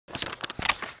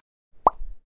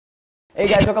Hey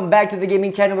guys, welcome back to the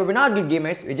gaming channel where we're not good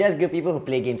gamers, we're just good people who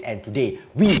play games, and today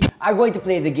we are going to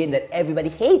play the game that everybody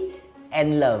hates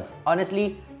and love.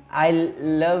 Honestly, I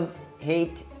love,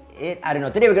 hate it, I don't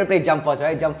know. Today we're going to play Jump Force,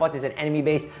 right? Jump Force is an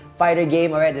anime-based fighter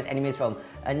game, alright? There's animes from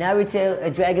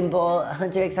Naruto, Dragon Ball,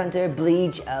 Hunter x Hunter,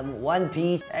 Bleach, One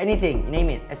Piece, anything, name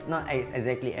it. It's not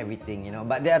exactly everything, you know,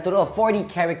 but there are a total of 40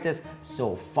 characters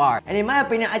so far. And in my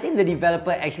opinion, I think the developer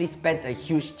actually spent a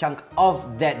huge chunk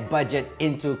of that budget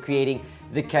into creating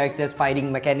the characters, fighting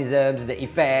mechanisms, the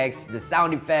effects, the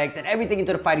sound effects, and everything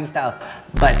into the fighting style.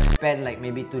 But spend like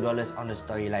maybe $2 on the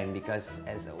storyline because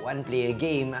as a one-player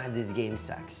game, this game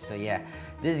sucks. So yeah,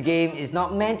 this game is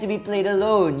not meant to be played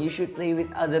alone. You should play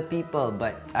with other people,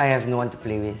 but I have no one to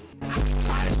play with.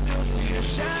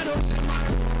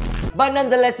 But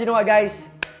nonetheless, you know what guys?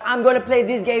 I'm gonna play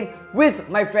this game with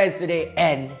my friends today,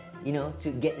 and you know, to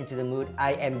get into the mood,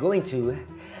 I am going to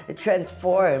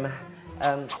transform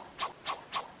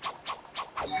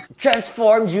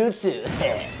jutsu.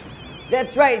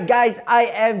 That's right guys, I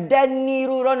am Danny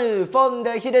Ruronu from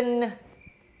the hidden.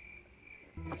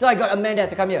 So I got Amanda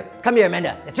to come here. Come here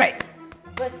Amanda, that's right.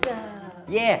 What's up?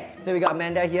 Yeah, so we got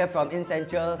Amanda here from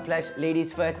InCentral /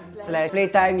 Ladies First /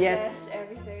 Playtime, yes.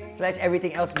 /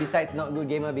 everything else besides Not Good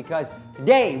Gamer, because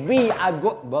today we are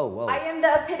whoa. I am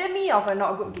the epitome of a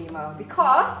not good gamer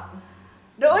because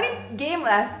the only game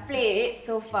I've played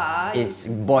so far is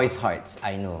Boys' Hearts,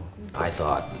 I know. I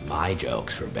thought my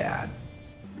jokes were bad.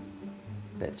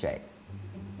 That's right.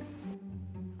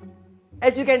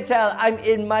 As you can tell, I'm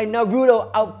in my Naruto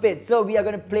outfit, so we are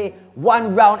gonna play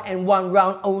one round and one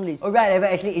round only. Alright, I've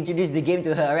actually introduced the game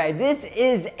to her, alright? This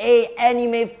is a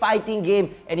anime fighting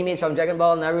game. Animes from Dragon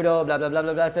Ball, Naruto, blah blah blah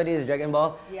blah blah. So this is Dragon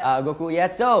Ball, Goku, yeah.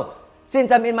 So,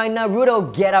 since I'm in my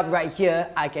Naruto getup right here,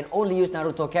 I can only use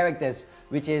Naruto characters,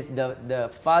 which is the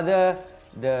father,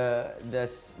 the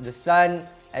son,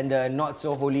 and the not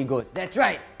so holy ghost. That's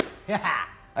right!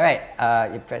 Alright,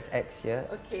 you press X here.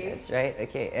 Okay. That's right,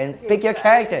 okay. And pick your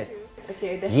characters.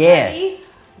 Okay, definitely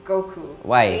Goku.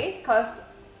 Why? Okay, because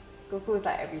Goku is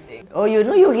like everything. Oh, you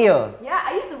know Yu-Gi-Oh? Yeah,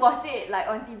 I used to watch it like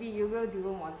on TV, Yu-Gi-Oh!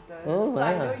 Duel Monsters. Oh, so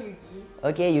I wow. know Yu-Gi.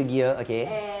 Okay, Yu-Gi-Oh, okay.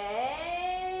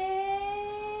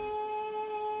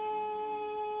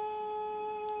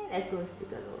 And let's go with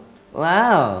Piccolo.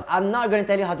 Wow! I'm not gonna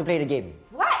tell you how to play the game.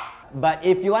 What? But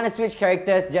if you want to switch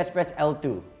characters, just press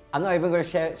L2. I'm not even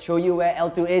gonna show you where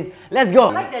L2 is. Let's go!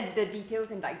 I like the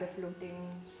details in like the floating...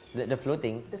 The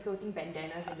floating? The floating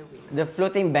bandanas in the wing. The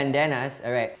floating bandanas,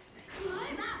 alright.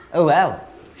 Oh wow,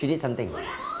 she did something.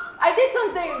 I did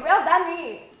something! Well done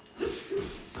me!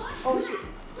 Oh shit.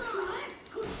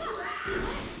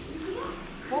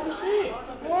 Oh shit!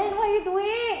 Dan, what are you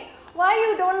doing? Why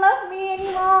you don't love me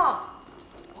anymore?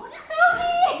 Help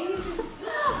me!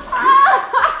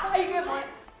 Ah! Are you good for it?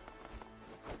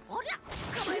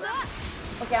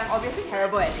 Okay, I'm obviously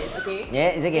terrible at this, okay?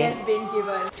 Yeah, it's okay. It has been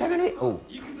given. Try to do it. Oh.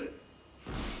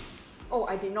 Oh,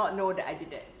 I did not know that I did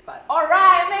that. But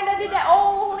alright, Amanda did that.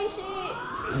 Oh, holy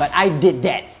shit! But I did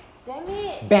that. Damn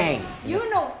it! Bang! You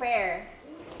know fair.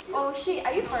 Oh shit,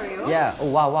 are you for real? Yeah. Oh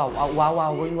wow.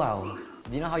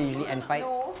 Do you know how you usually end fights?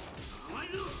 No.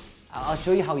 I'll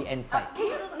show you how we end fights. Can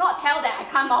you not tell that I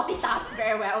can't multitask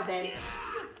very well then?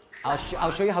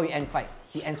 I'll show you how he ends fights.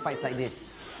 He ends fights like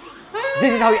this.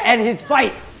 This is how he ends his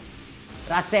fights.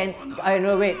 Rasen.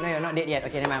 No wait, no, you're not dead yet.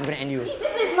 Okay, never mind, I'm gonna end you. See,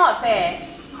 this is not fair.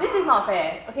 This is not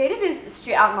fair. Okay, this is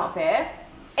straight up not fair.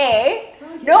 A,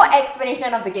 no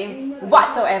explanation of the game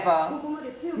whatsoever.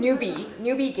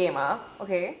 Newbie gamer.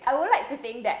 Okay. I would like to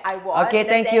think that I won. Okay,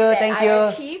 thank you. I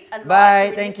achieved a lot. Bye,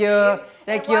 through thank this you. game.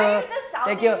 Thank And you. Why are you just shouting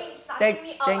Thank you. me, shouting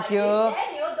me up Thank like you. this?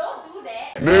 Daniel, don't do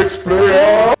that. Next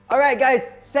player! Alright guys,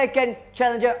 second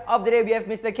challenger of the day, we have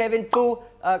Mr. Kevin Fu.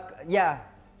 Yeah.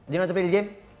 Do you know how to play this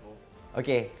game? No.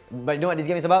 Okay, but you know what this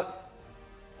game is about?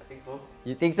 I think so.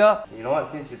 You think so? You know what?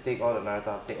 Since you take all the Naruto,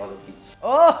 I'll take all the Bleach.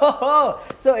 Oh,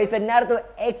 so it's a Naruto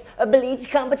X Bleach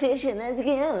competition. Let's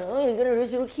go. Oh, you're gonna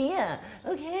lose Rukia.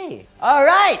 Okay.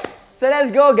 Alright, so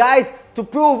let's go guys to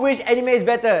prove which anime is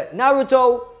better.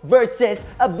 Naruto versus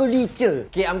a Bleach.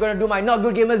 Okay, I'm gonna do my Not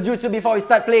Good Gamers jutsu before we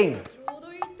start playing.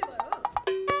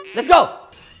 Let's go!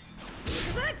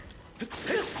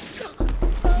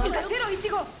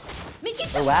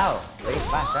 Oh wow, very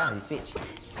fast huh, you switch.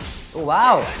 Oh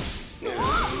wow!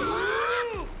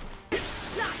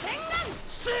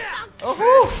 Oh,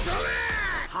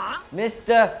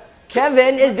 Mr.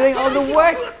 Kevin is doing all the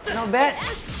work. Not bad.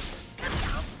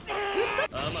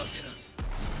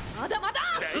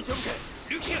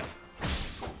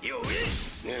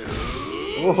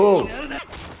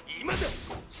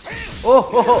 Oh,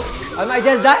 oh, I might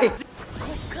just die.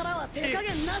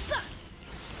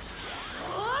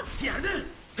 Let's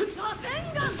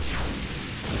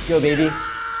go, baby.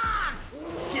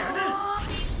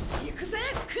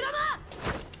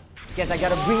 Guess I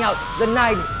gotta bring out the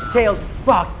nine-tailed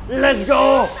fox. Let's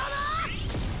go!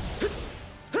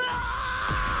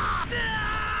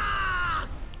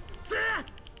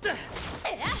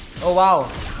 Oh wow.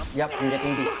 Yep, I'm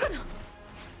getting beat.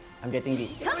 I'm getting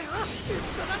beat.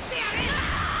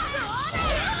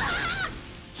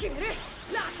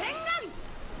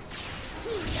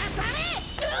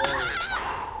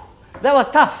 That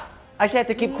was tough. I actually had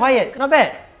to keep quiet. Not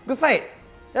bad. Good fight.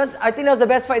 I think that was the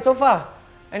best fight so far.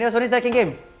 And it was only second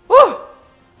game. Woo!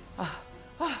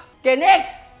 Okay,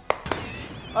 next!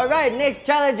 Alright, next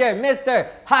challenger,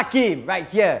 Mr. Hakim, right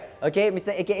here. Okay,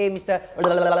 Mr. AKA Mr.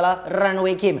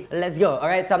 Runaway Kim. Let's go.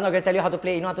 Alright, so I'm not gonna tell you how to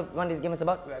play. You know what this game is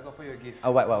about? Wait, I got for you a gift.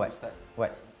 Oh, what? Start.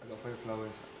 What? I got for you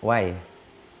flowers. Why?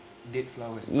 Dead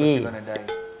flowers, because you're gonna die.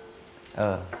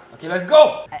 Okay, let's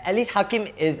go! At least Hakim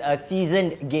is a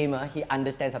seasoned gamer. He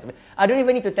understands how to play. I don't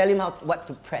even need to tell him what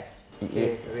to press.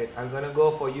 Okay, wait. I'm gonna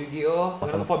go for Yu-Gi-Oh!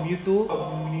 I'm gonna go for Mewtwo.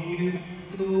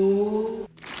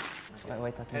 What are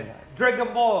you talking about? Dragon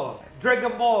Ball!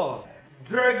 Dragon Ball!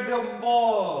 Dragon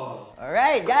Ball!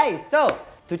 Alright guys, so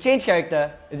to change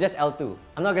character, it's just L2.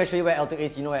 I'm not gonna show you where L2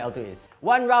 is, you know where L2 is.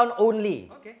 One round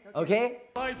only. Okay?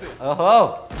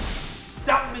 Oh-ho!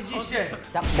 Dark Magician!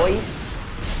 What's up, boy?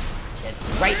 That's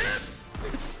right.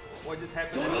 What just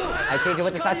happened? I changed over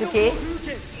to Sasuke.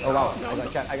 Oh wow,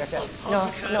 I got shot.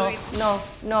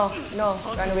 No. Run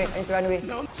away, I need to run away.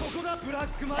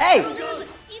 Hey!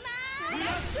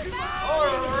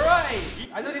 Alright!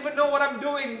 I don't even know what I'm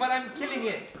doing, but I'm killing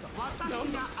it. No.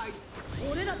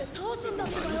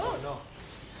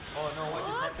 Oh no, what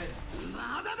just happened?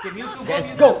 Okay, Mewtwo,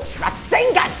 Let's go!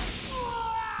 Rasengan!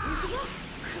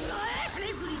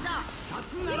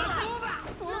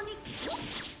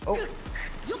 Oh.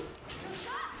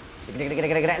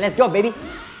 Let's go, baby!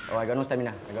 Oh, I got no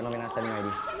stamina.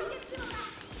 Already.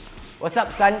 What's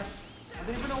up, son? I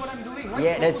don't even know what I'm doing.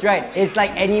 Yeah, that's right. It's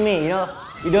like anime, you know?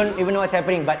 You don't even know what's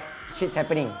happening, but shit's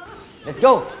happening. Let's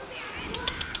go!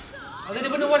 I don't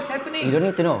even know what's happening. You don't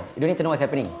need to know. You don't need to know what's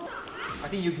happening. I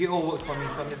think Yu-Gi-Oh! Works for me,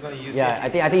 so I'm just gonna use it. Yeah, I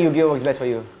think Yu-Gi-Oh! Works best for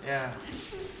you. Yeah.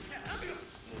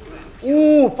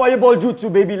 Ooh, fireball jutsu,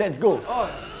 baby, let's go. Oh.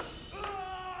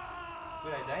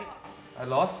 Wait, I died? I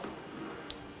lost?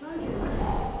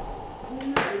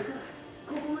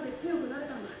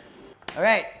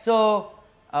 Alright, so,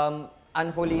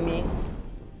 unholy me.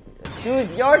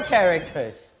 Choose your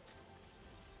characters.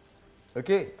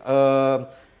 Okay, who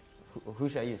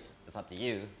should I use? It's up to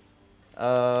you.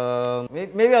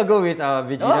 Maybe I'll go with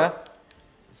Vegeta. Oh.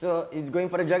 So, it's going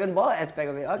for the Dragon Ball aspect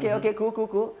of it. Okay,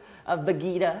 cool.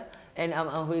 Vegeta. And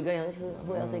who you gonna use?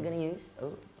 Who else are you gonna use?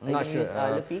 Oh, I'm not sure.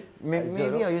 Luffy?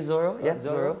 Maybe I'll use Zoro. Yeah,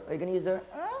 Zoro. Are you gonna use Zoro?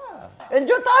 Ah. And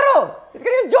Jotaro! He's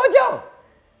gonna use Jojo!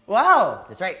 Wow!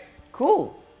 That's right.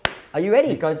 Cool. Are you ready?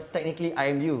 Because technically I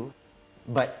am you,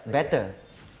 but better.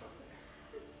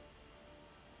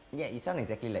 Yeah, you sound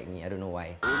exactly like me. I don't know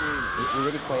why. You're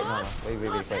really quiet now. Very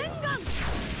quiet now.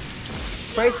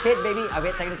 First hit, baby. I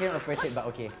wait technically not the first hit, but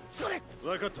okay.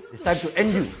 It's time to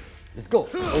end you. Let's go.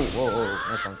 Oh, whoa.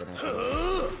 Nice counter.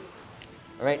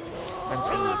 Alright.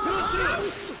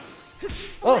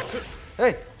 Oh,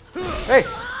 hey.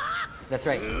 That's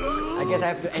right. I guess I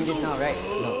have to end this now, right?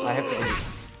 No, I have to end it.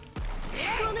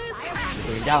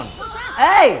 Going down.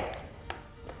 Hey!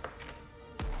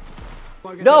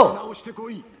 No!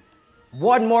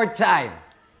 One more time.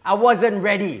 I wasn't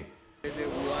ready.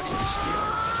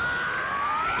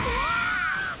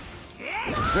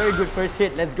 Very good first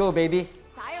hit. Let's go, baby.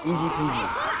 Easy peasy.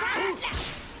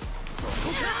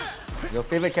 Your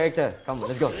favorite character. Come on,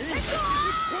 let's go.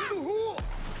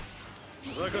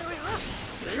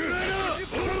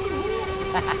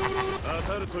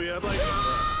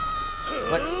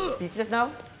 What? Speechless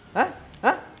now? Huh?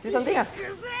 Say something,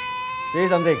 Say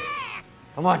something.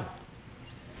 Come on.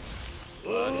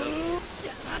 Oh.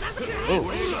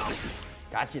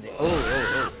 Gotcha there.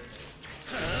 Oh.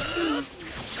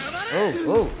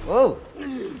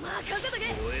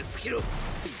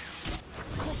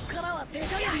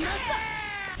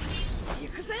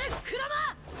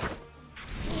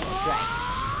 That's right.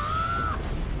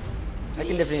 I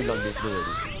can definitely block this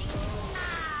already.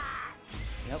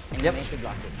 Nope, and yep. To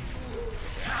block it.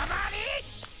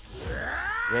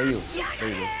 Where are you? There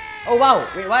you go. Oh wow!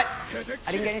 Wait, what?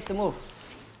 I didn't manage to move.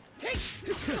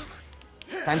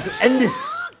 It's time to end this!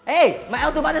 Hey! My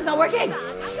L2 button's not working!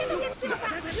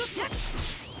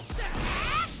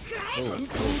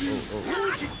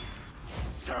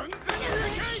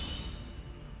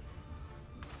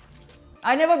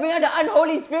 I never bring out the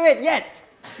unholy spirit yet!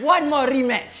 One more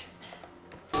rematch.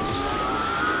 I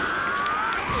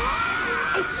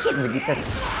hate Vegeta's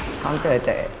counter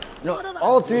attack. No,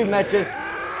 all 3 matches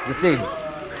the same.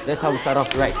 That's how we start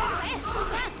off right.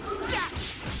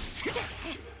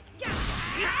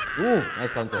 Ooh,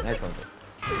 nice counter, nice counter.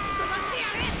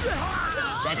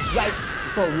 That's right,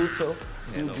 Naruto.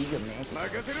 You do your magic.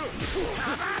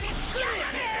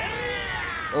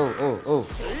 Oh.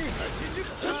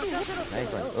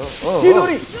 Nice one. Oh.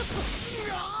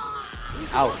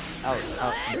 Ouch.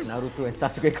 This Naruto and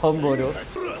Sasuke combo though.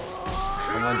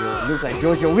 Come on, Joe. Looks like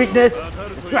Joe's your weakness.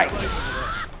 That's right.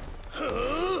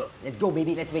 Let's go,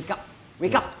 baby. Let's wake up.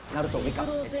 Wake up, Naruto. Wake up.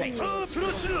 That's right.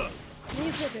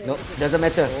 No, doesn't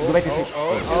matter. Go back to sleep.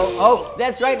 Oh.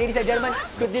 That's right, ladies and gentlemen.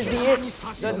 Could this be it? The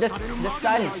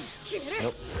sun.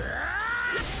 Nope.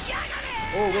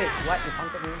 Oh wait, what? You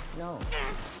countered me? No.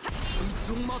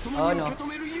 Oh no.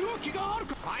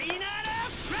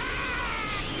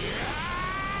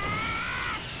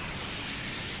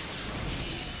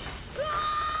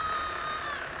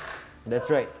 That's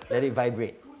right. Let it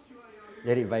vibrate.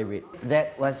 Let it vibrate.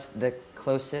 That was the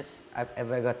closest I've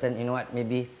ever gotten. You know what?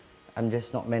 Maybe I'm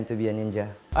just not meant to be a ninja.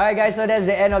 Alright guys, so that's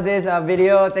the end of this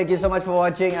video. Thank you so much for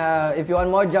watching. If you want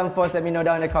more Jump Force, let me know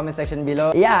down in the comment section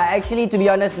below. Yeah, actually, to be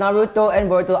honest, Naruto and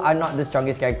Boruto are not the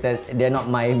strongest characters. They're not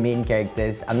my main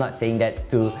characters. I'm not saying that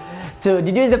to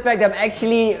deduce the fact that I'm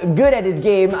actually good at this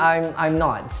game. I'm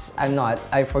not.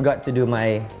 I forgot to do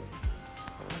my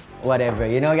whatever,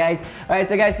 you know guys? Alright,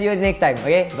 so guys, see you next time,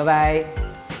 okay? Bye-bye.